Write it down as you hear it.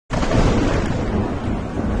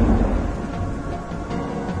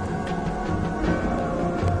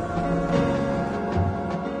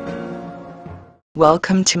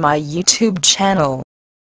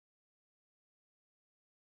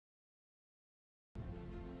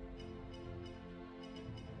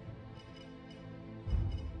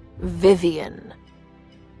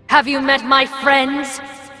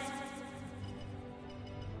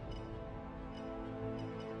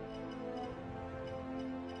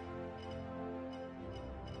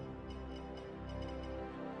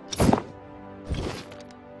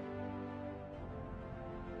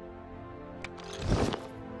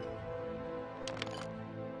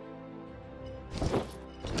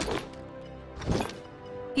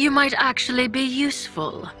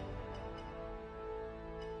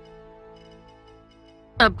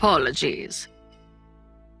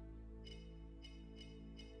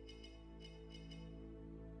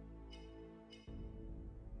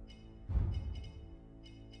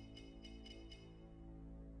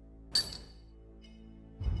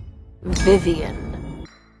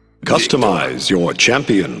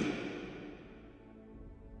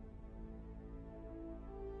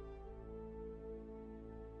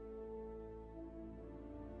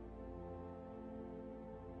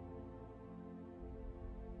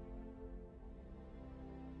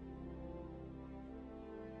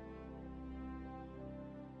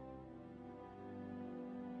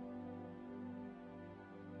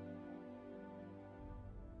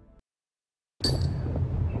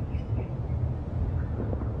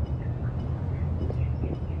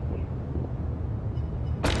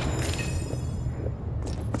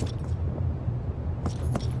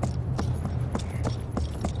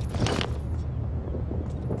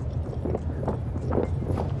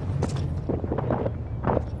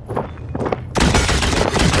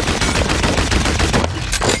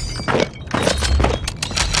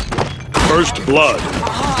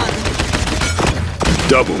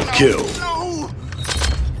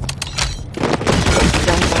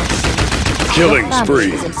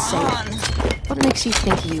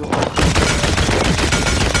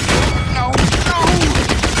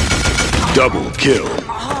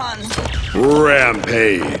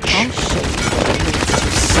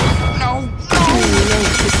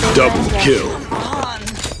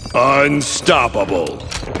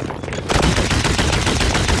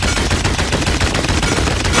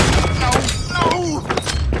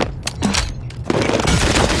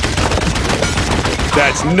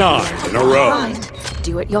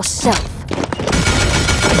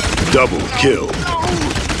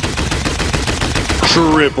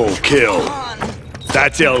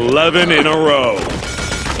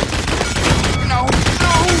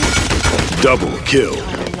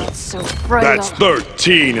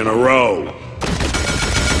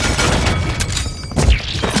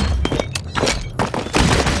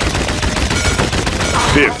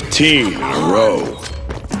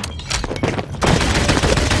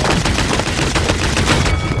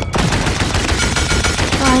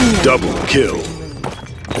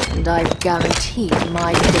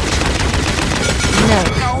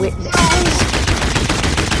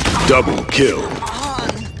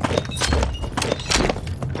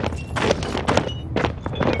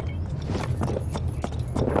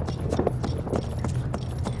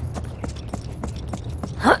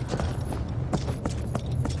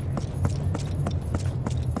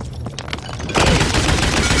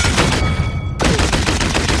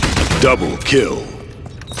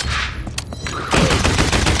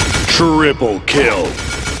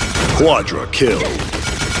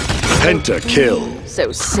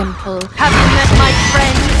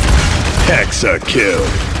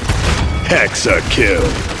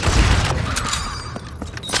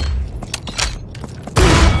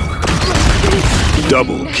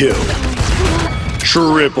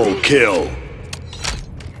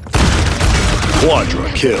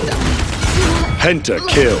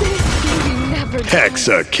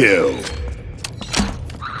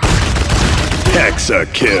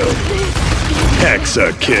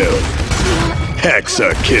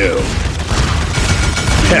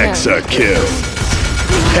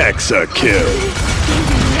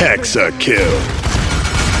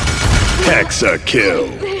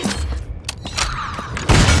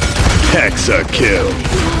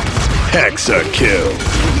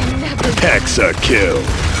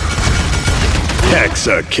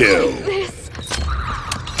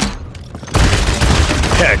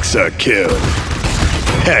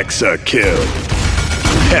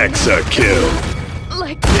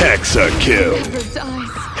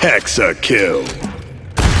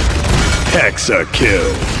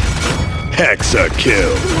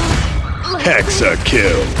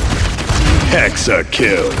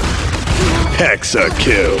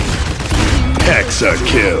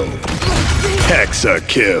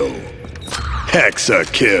Hexa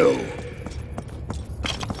kill.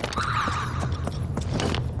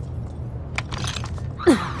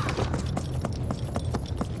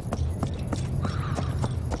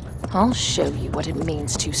 I'll show you what it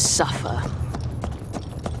means to suffer.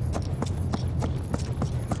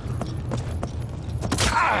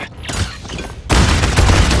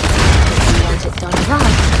 You want it done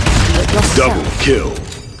right, do it yourself. Double kill.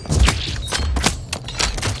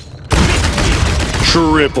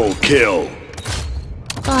 Triple kill.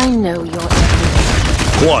 I know you're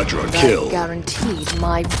everywhere. Quadra And kill. I've guaranteed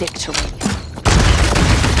my victory.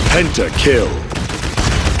 Penta kill.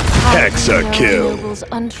 How do Hexa you know kill. a noble's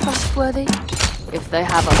untrustworthy? If they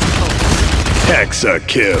have a pulse. Hexa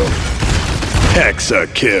kill.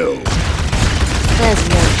 Hexa kill. There's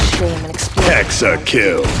no shame in exploring. Hexa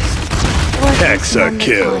kill. Hexa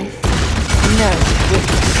kill. No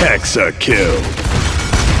witness. Hexa kill.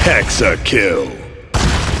 Hexa kill.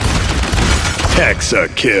 Hexa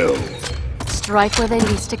kill. Strike where they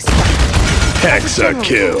least expect it. As a Hexa general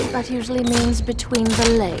kill. rule, that usually means between the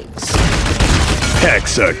legs.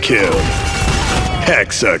 Hexa kill.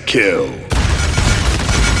 Hexa kill.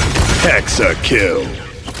 Hexa kill.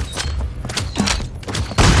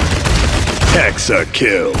 Hexa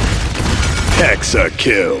kill. Hexa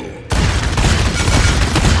kill.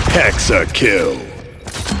 Hexa kill.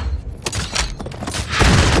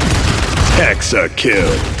 Hexa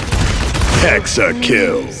kill. Hexa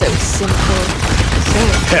kill. So simple. Say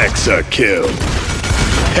it. Hexa kill.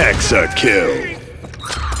 Hexa kill.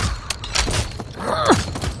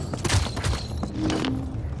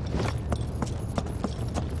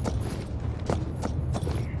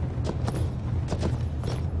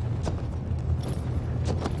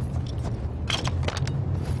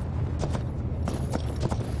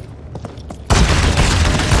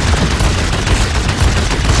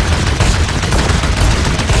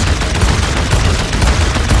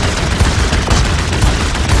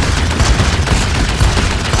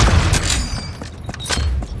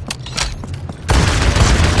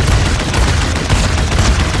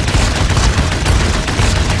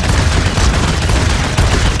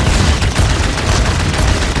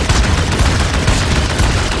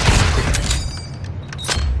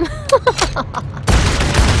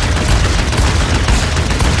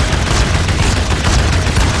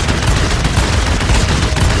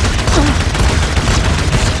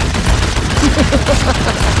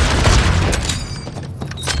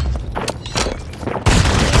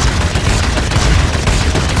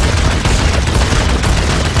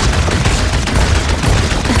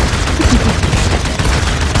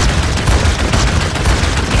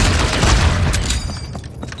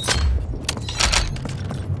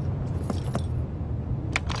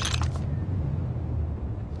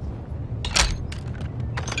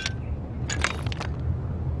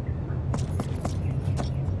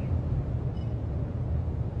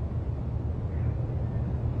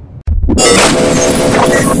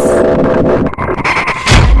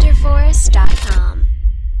 Underforest.com.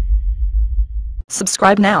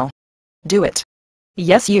 Subscribe now. Do it.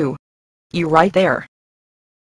 Yes, you. You right there.